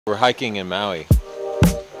We're hiking in Maui.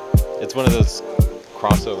 It's one of those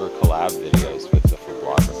crossover collab videos with the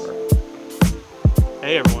photographer.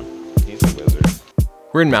 Hey everyone. He's a wizard.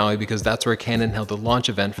 We're in Maui because that's where Canon held the launch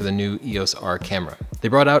event for the new EOS R camera. They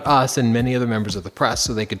brought out us and many other members of the press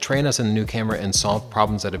so they could train us in the new camera and solve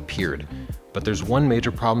problems that appeared. But there's one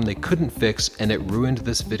major problem they couldn't fix, and it ruined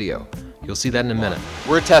this video. You'll see that in a minute.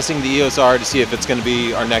 We're testing the EOS R to see if it's going to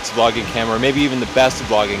be our next vlogging camera, maybe even the best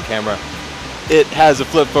vlogging camera. It has a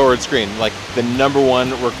flip forward screen, like the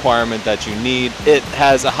 #1 requirement that you need. It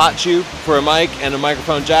has a hot shoe for a mic and a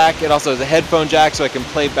microphone jack. It also has a headphone jack so I can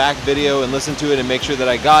play back video and listen to it and make sure that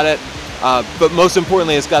I got it. But most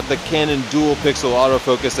importantly, it's got the Canon dual pixel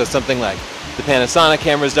autofocus. That's something like the Panasonic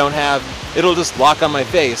cameras don't have. It'll just lock on my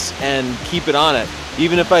face and keep it on it.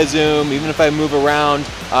 Even if I zoom, even if I move around,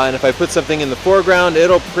 and if I put something in the foreground,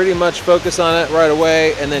 it'll pretty much focus on it right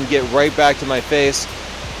away and then get right back to my face.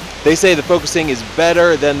 They say the focusing is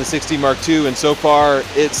better than the 60 Mark II, and so far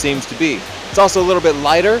it seems to be. It's also a little bit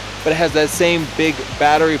lighter, but it has that same big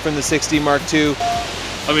battery from the 60 Mark II.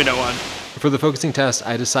 Let me know one. For the focusing test,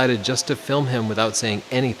 I decided just to film him without saying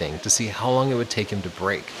anything to see how long it would take him to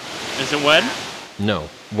break. Is it when? No,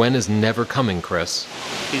 when is never coming, Chris.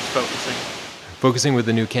 He's focusing. Focusing with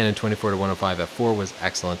the new Canon 24-105 f4 was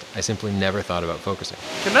excellent. I simply never thought about focusing.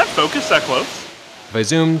 Can that focus that close? If I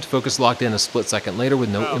zoomed, focus locked in a split second later with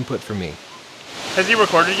no input from me. Has he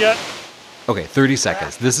recorded yet? Okay, 30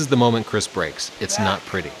 seconds. This is the moment Chris breaks. It's not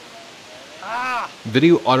pretty.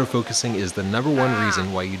 Video autofocusing is the #1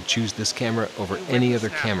 reason why you'd choose this camera over any other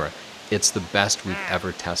camera. It's the best we've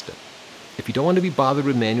ever tested. If you don't want to be bothered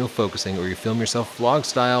with manual focusing or you film yourself vlog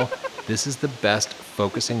style, this is the best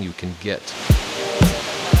focusing you can get.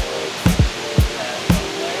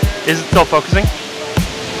 Is it still focusing?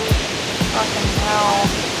 Fucking hell.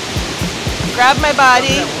 Grabbed my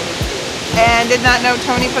body and did not know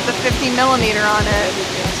Tony put the 50mm on it.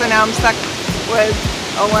 So now I'm stuck with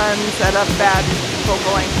a lens at a bad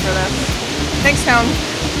focal length for this. Thanks, Tone.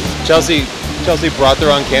 Chelsea brought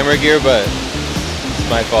their own camera gear, but it's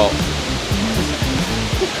my fault.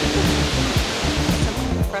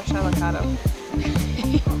 Fresh avocado.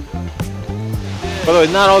 By the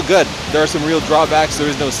way, not all good. There are some real drawbacks. There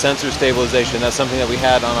is no sensor stabilization. That's something that we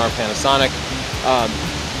had on our Panasonic.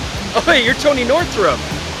 Oh, hey, you're Tony Northrup.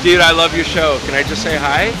 Dude, I love your show. Can I just say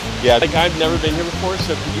hi? Yeah. Like, I've never been here before,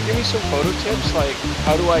 so can you give me some photo tips? Like,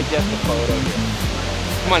 how do I get the photo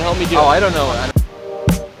here? Come on, help me do it. Oh, I don't know.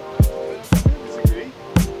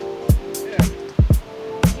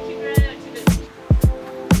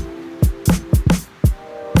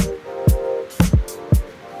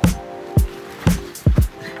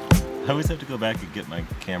 I always have to go back and get my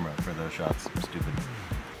camera for those shots. They're stupid.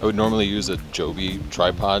 I would normally use a Joby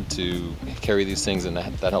tripod to carry these things, and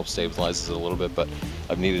that helps stabilize it a little bit, but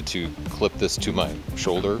I've needed to clip this to my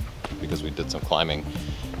shoulder because we did some climbing,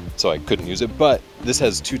 so I couldn't use it. But this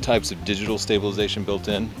has 2 types of digital stabilization built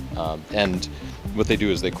in, and what they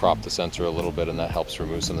do is they crop the sensor a little bit, and that helps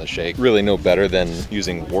remove some of the shake. Really no better than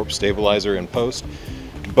using warp stabilizer in post,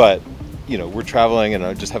 but you know, we're traveling and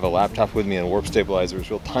I just have a laptop with me, and warp stabilizer is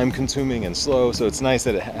real time consuming and slow, so it's nice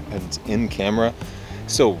that it happens in camera.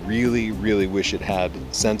 So really, really wish it had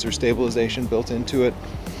sensor stabilization built into it.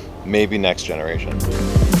 Maybe next generation.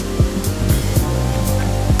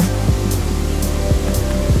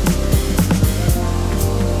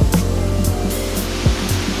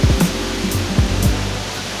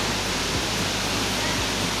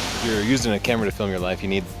 If you're using a camera to film your life, you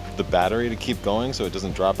need the battery to keep going so it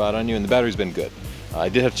doesn't drop out on you, and the battery's been good. I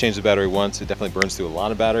did have to change the battery once. It definitely burns through a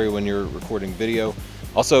lot of battery when you're recording video.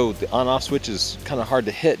 Also, the on-off switch is kind of hard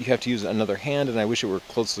to hit. You have to use another hand, and I wish it were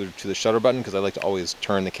closer to the shutter button because I like to always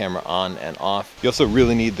turn the camera on and off. You also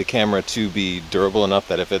really need the camera to be durable enough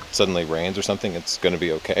that if it suddenly rains or something, it's going to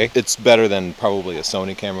be okay. It's better than probably a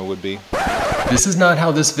Sony camera would be. This is not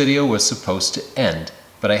how this video was supposed to end,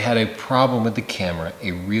 but I had a problem with the camera,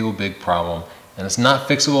 a real big problem, and it's not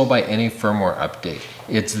fixable by any firmware update.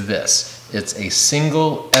 It's this. It's a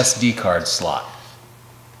single SD card slot.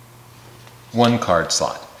 1 card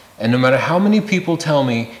slot. And no matter how many people tell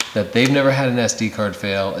me that they've never had an SD card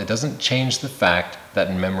fail, it doesn't change the fact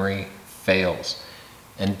that memory fails.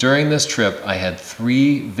 And during this trip, I had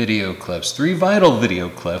 3 video clips, 3 vital video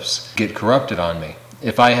clips, get corrupted on me.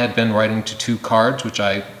 If I had been writing to 2 cards, which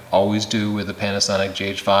I always do with a Panasonic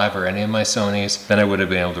GH5 or any of my Sonys, then I would have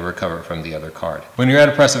been able to recover from the other card. When you're at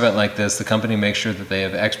a press event like this, the company makes sure that they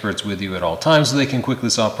have experts with you at all times so they can quickly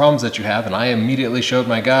solve problems that you have, and I immediately showed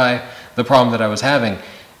my guy the problem that I was having.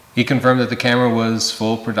 He confirmed that the camera was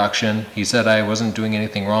full production. He said I wasn't doing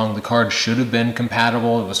anything wrong. The card should have been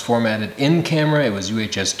compatible. It was formatted in camera. It was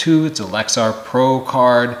UHS 2. It's a Lexar Pro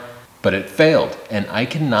card, but it failed and I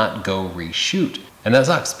cannot go reshoot. And that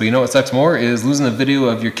sucks. But you know what sucks more is losing the video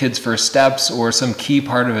of your kid's first steps or some key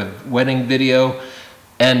part of a wedding video.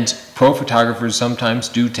 And pro photographers sometimes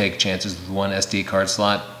do take chances with one SD card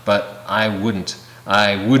slot, but I wouldn't.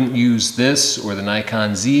 I wouldn't use this or the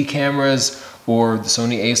Nikon Z cameras or the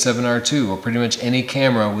Sony a7R II or pretty much any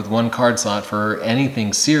camera with one card slot for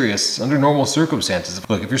anything serious under normal circumstances.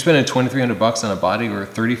 Look, if you're spending $2,300 on a body or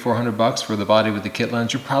 $3,400 for the body with the kit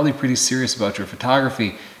lens, you're probably pretty serious about your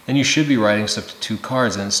photography and you should be writing stuff to 2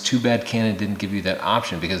 cards, and it's too bad Canon didn't give you that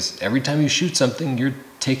option because every time you shoot something, you're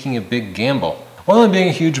taking a big gamble. While I'm being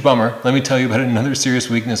a huge bummer, let me tell you about another serious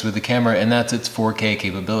weakness with the camera, and that's its 4K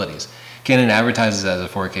capabilities. Canon advertises it as a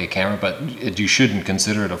 4K camera, but you shouldn't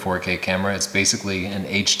consider it a 4K camera. It's basically an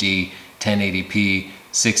HD 1080p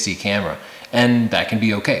 60 camera, and that can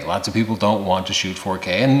be okay. Lots of people don't want to shoot 4K,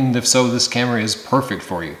 and if so, this camera is perfect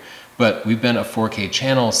for you. But we've been a 4K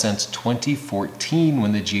channel since 2014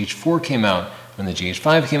 when the GH4 came out. When the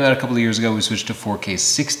GH5 came out a couple of years ago, we switched to 4K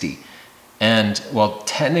 60. And while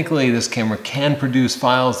technically this camera can produce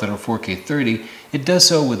files that are 4K 30, it does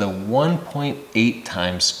so with a 1.8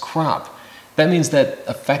 times crop. That means that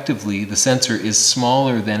effectively the sensor is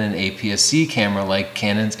smaller than an APS-C camera like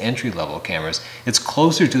Canon's entry-level cameras. It's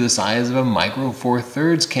closer to the size of a Micro Four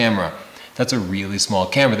Thirds camera. That's a really small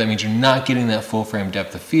camera. That means you're not getting that full frame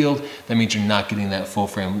depth of field. That means you're not getting that full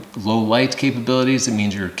frame low light capabilities. It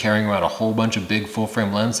means you're carrying around a whole bunch of big full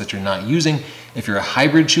frame lens that you're not using. If you're a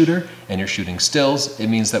hybrid shooter and you're shooting stills, it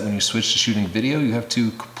means that when you switch to shooting video, you have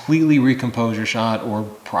to completely recompose your shot or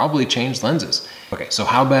probably change lenses. Okay, so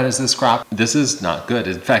how bad is this crop? This is not good.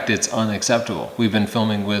 In fact, it's unacceptable. We've been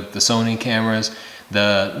filming with the Sony cameras,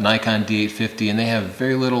 the Nikon D850, and they have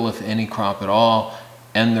very little, if any, crop at all,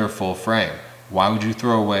 and they're full frame. Why would you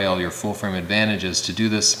throw away all your full frame advantages to do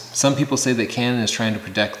this? Some people say that Canon is trying to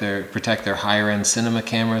protect their higher end cinema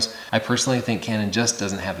cameras. I personally think Canon just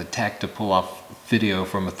doesn't have the tech to pull off video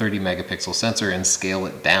from a 30 megapixel sensor and scale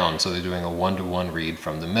it down, so they're doing a 1-to-1 read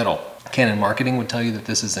from the middle. Canon marketing would tell you that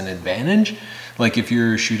this is an advantage. Like if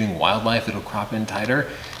you're shooting wildlife, it'll crop in tighter.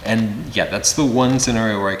 And yeah, that's the one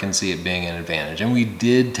scenario where I can see it being an advantage. And we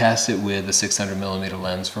did test it with a 600mm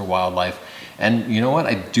lens for wildlife. And you know what?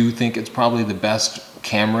 I do think it's probably the best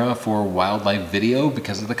camera for wildlife video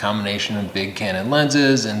because of the combination of big Canon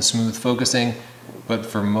lenses and smooth focusing. But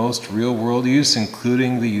for most real world use,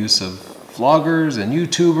 including the use of vloggers and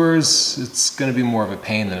YouTubers, it's going to be more of a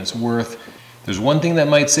pain than it's worth. There's one thing that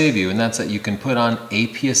might save you, and that's that you can put on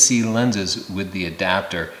APS-C lenses with the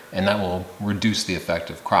adapter, and that will reduce the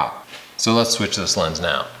effect of crop. So let's switch this lens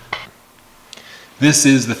now. This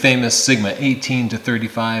is the famous Sigma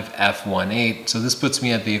 18-35 f1.8, so this puts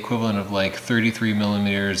me at the equivalent of like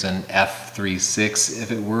 33mm and f3.6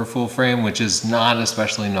 if it were full frame, which is not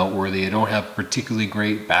especially noteworthy. I don't have particularly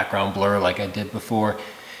great background blur like I did before.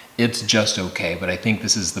 It's just okay, but I think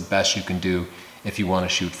this is the best you can do if you want to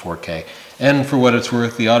shoot 4K. And for what it's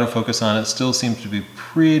worth, the autofocus on it still seems to be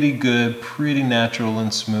pretty good, pretty natural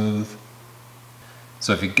and smooth.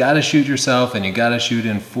 So if you gotta shoot yourself and you gotta shoot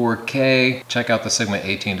in 4K, check out the Sigma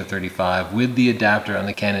 18-35 with the adapter on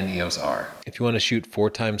the Canon EOS R. If you want to shoot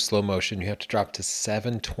 4x slow motion, you have to drop to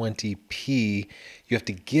 720p. You have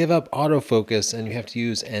to give up autofocus and you have to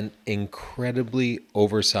use an incredibly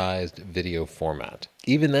oversized video format.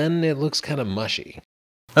 Even then, it looks kind of mushy.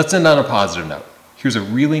 Let's end on a positive note. Here's a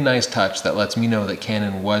really nice touch that lets me know that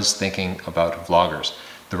Canon was thinking about vloggers.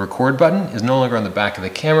 The record button is no longer on the back of the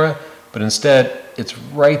camera, but instead it's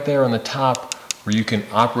right there on the top where you can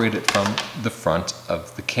operate it from the front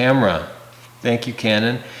of the camera. Thank you,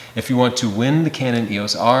 Canon. If you want to win the Canon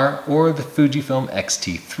EOS R or the Fujifilm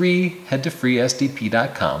X-T3, head to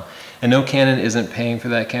freesdp.com. And no, Canon isn't paying for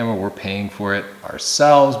that camera, we're paying for it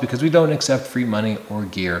ourselves because we don't accept free money or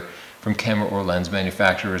gear from camera or lens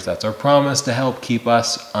manufacturers. That's our promise to help keep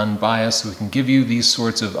us unbiased so we can give you these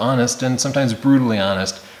sorts of honest and sometimes brutally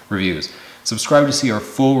honest reviews. Subscribe to see our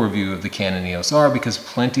full review of the Canon EOS R because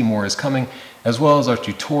plenty more is coming, as well as our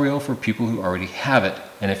tutorial for people who already have it.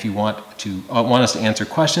 And if you want us to answer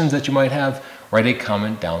questions that you might have, write a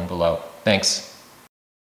comment down below. Thanks.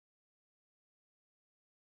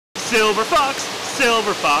 Silver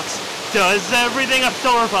Fox does everything a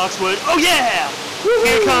silver fox would. Oh yeah!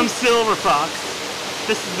 Here comes Silver Fox.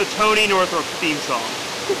 This is the Tony Northrup theme song.